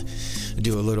was gonna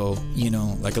do a little,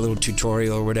 like a little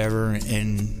tutorial or whatever,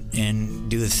 and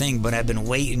do the thing, but I've been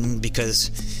waiting because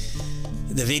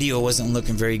the video wasn't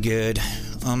looking very good.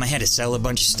 I had to sell a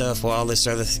bunch of stuff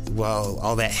while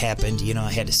all that happened.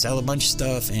 I had to sell a bunch of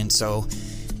stuff, and so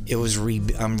it was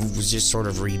was just sort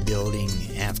of rebuilding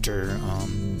after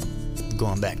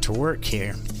going back to work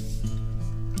here.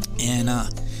 And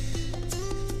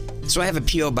so I have a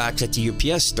P.O. box at the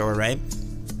UPS store, right?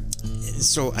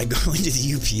 So I go into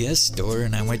the UPS store,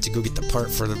 and I went to go get the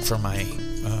part for my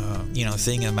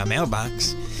thing in my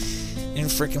mailbox. And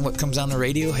freaking what comes on the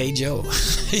radio? Hey Joe.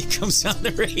 It comes on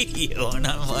the radio, and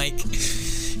I'm like,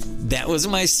 that was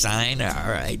my sign.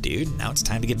 All right, dude, now it's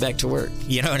time to get back to work.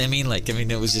 You know what I mean? Like,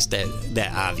 it was just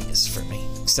that obvious for me.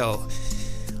 So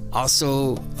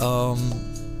also,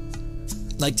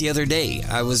 like the other day,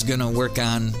 I was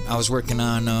working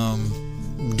on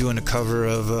doing a cover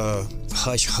of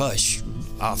Hush Hush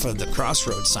off of the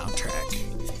Crossroads soundtrack.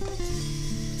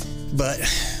 But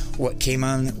what came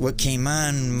on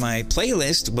my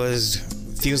playlist was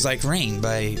Feels Like Rain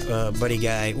by Buddy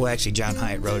Guy. Well, actually, John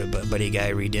Hyatt wrote it, but Buddy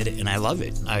Guy redid it, and I love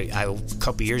it. I a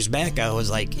couple years back, I was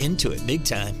like into it big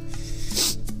time.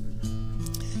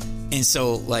 And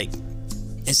so, like,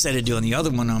 instead of doing the other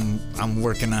one, I'm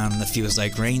working on the Feels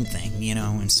Like Rain thing,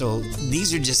 And so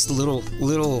these are just little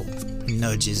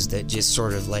nudges that just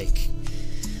sort of like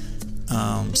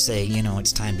say,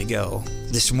 it's time to go.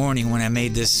 This morning when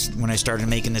I started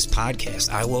making this podcast,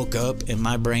 I woke up and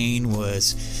my brain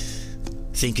was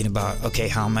thinking about, okay,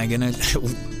 how am I gonna,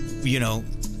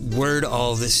 word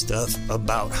all this stuff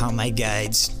about how my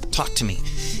guides talk to me.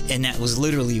 And that was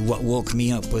literally what woke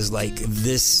me up, was like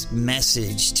this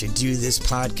message to do this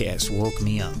podcast woke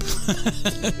me up.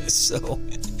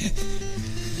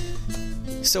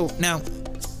 So now,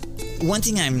 one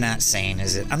thing I'm not saying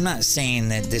is that I'm not saying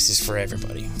that this is for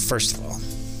everybody, first of all.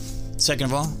 Second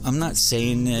of all, I'm not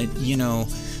saying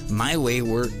that, my way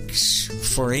works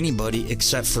for anybody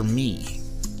except for me.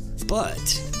 But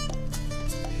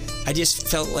I just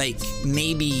felt like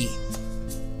maybe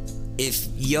if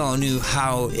y'all knew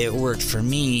how it worked for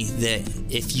me, that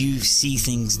if you see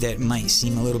things that might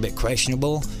seem a little bit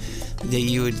questionable, that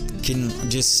you can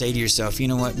just say to yourself, you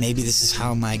know what, maybe this is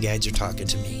how my guides are talking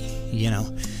to me,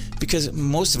 because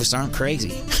most of us aren't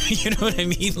crazy. You know what I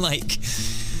mean? Like,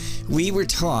 we were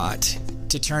taught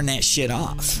to turn that shit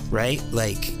off, right?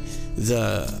 Like,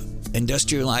 the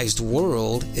industrialized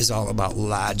world is all about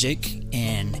logic,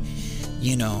 and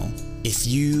if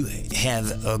you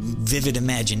have a vivid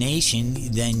imagination,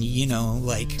 then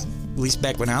like, at least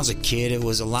back when I was a kid, it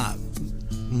was a lot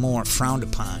more frowned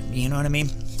upon. You know what I mean?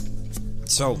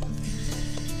 So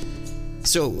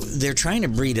they're trying to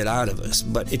breed it out of us,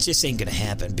 but it just ain't gonna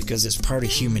happen, because it's part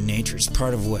of human nature. It's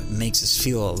part of what makes us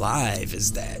feel alive,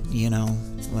 is that,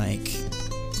 like.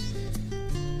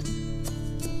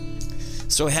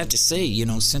 So I have to say,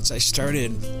 since I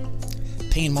started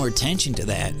paying more attention to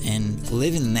that and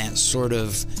living that sort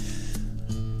of,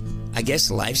 I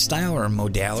guess, lifestyle or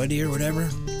modality or whatever,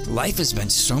 life has been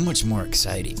so much more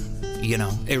exciting.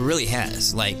 It really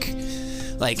has. Like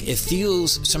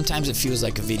sometimes it feels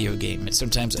like a video game, and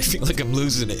sometimes I feel like I'm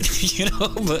losing it,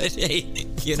 but hey,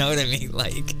 you know what I mean?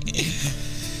 Like,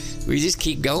 we just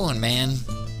keep going, man.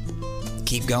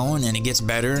 Keep going, and it gets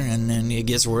better, and then it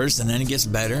gets worse, and then it gets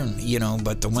better,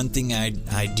 but the one thing I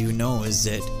do know is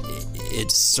that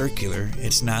it's circular,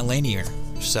 it's not linear.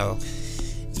 So,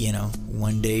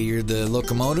 one day you're the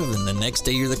locomotive, and the next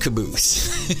day you're the caboose.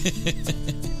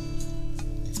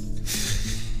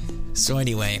 So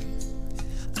anyway,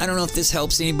 I don't know if this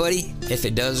helps anybody. If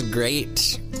it does,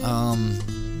 great.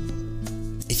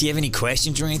 If you have any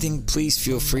questions or anything, please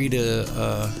feel free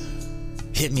to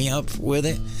hit me up with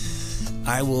it.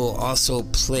 I will also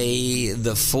play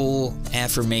the full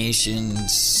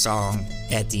affirmations song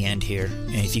at the end here.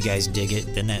 And if you guys dig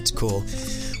it, then that's cool.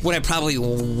 What I probably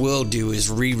will do is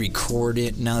re-record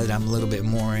it now that I'm a little bit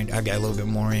more I got a little bit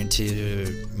more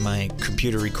into my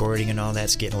computer recording, and all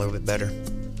that's getting a little bit better.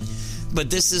 But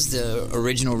this is the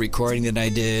original recording that I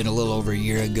did a little over a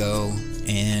year ago,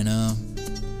 and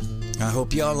I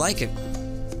hope y'all like it.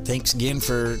 Thanks again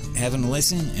for having a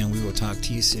listen, and we will talk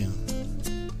to you soon.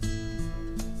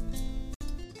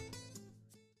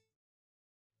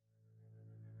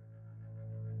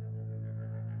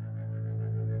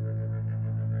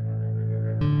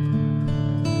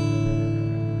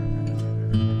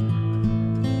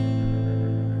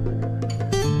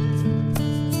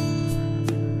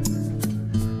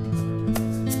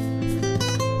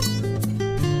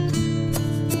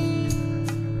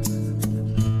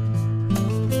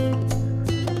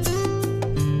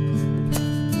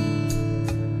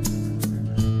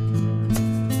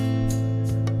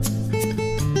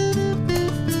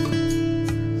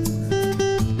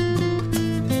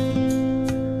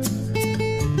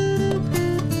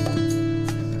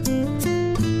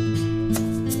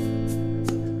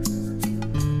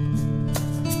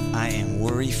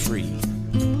 Free.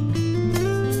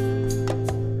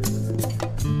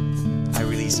 I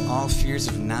release all fears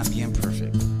of not being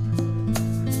perfect.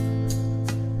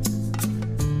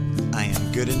 I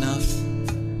am good enough.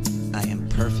 I am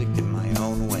perfect in my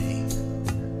own way.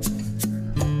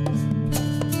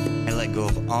 I let go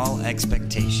of all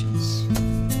expectations.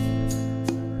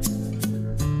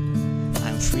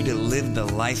 I'm free to live the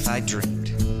life I dreamed.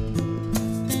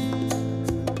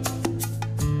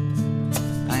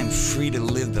 Free to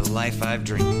live the life I've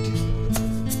dreamed.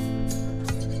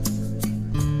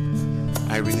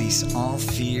 I release all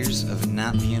fears of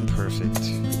not being perfect.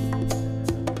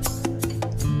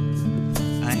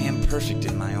 I am perfect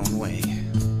in my own way.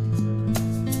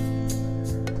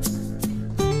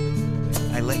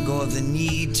 I let go of the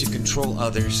need to control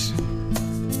others.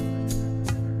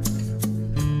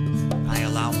 I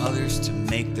allow others to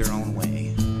make their own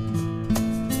way.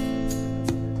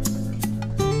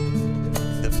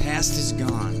 The past is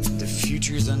gone, the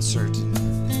future is uncertain.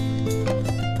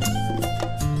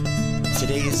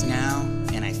 Today is now,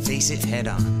 and I face it head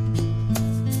on.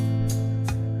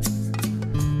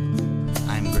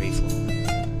 I'm grateful.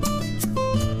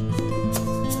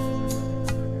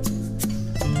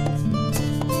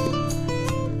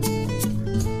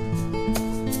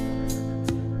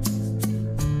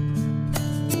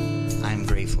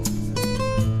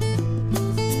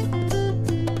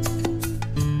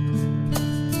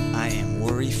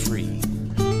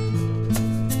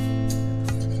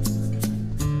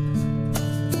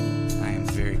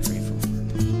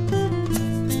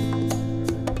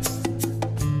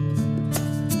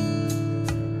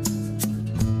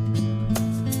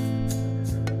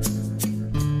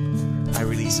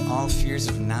 fears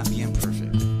of not being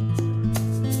perfect.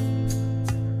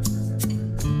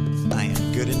 I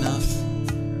am good enough.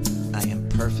 I am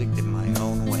perfect in my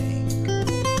own way.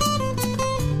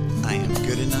 I am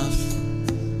good enough.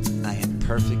 I am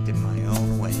perfect in my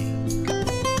own way.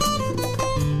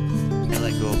 I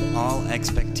let go of all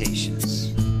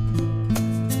expectations.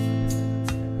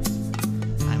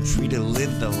 I'm free to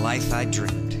live the life I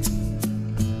dreamed.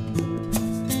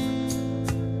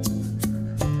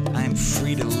 I am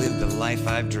free to live the life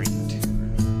I've dreamed.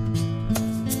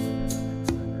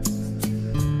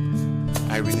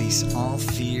 I release all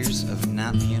fears of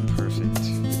not being perfect.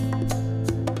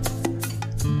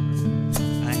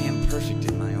 I am perfect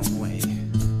in my own way.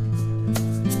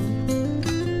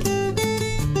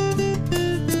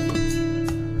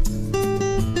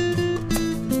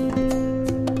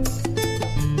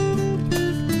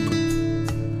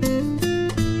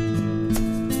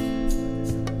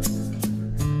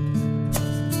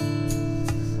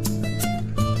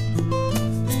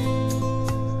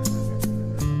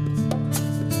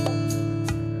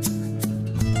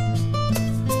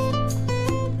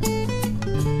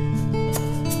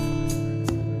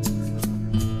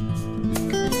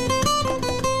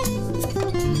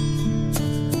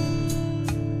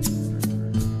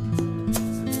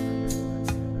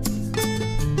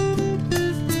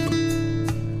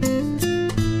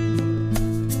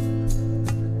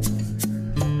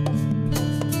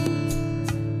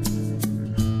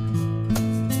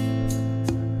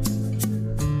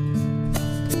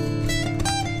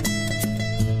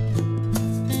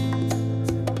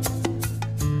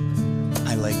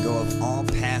 Let go of all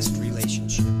past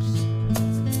relationships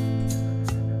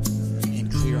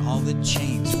and clear all the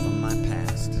chains from my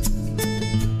past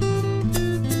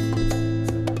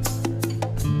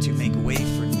to make way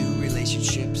for new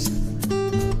relationships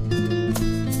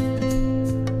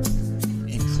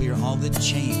and clear all the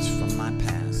chains from my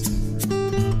past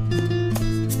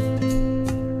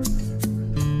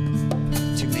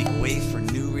to make way for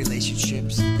new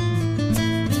relationships.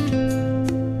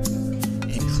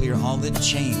 Clear all the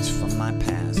chains from my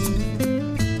past.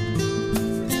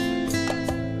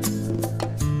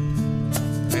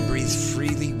 I breathe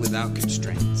freely without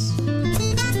constraints.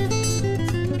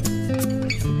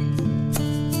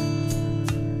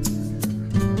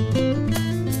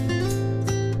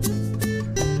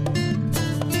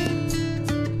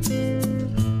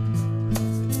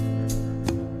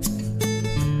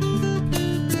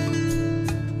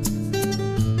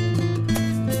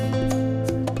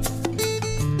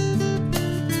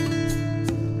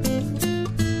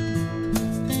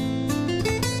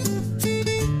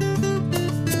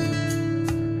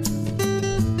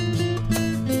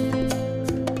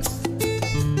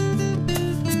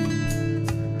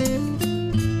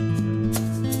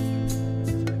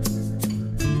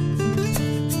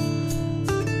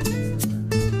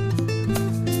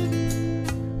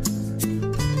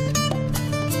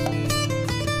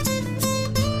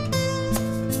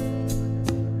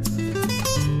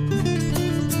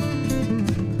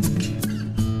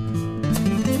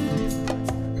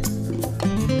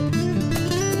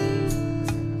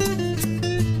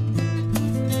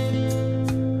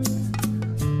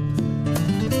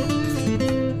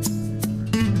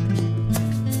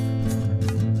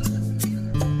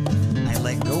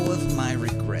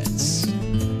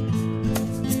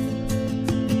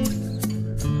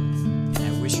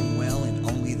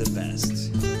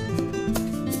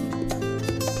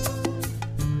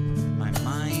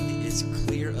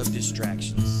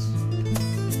 Distractions.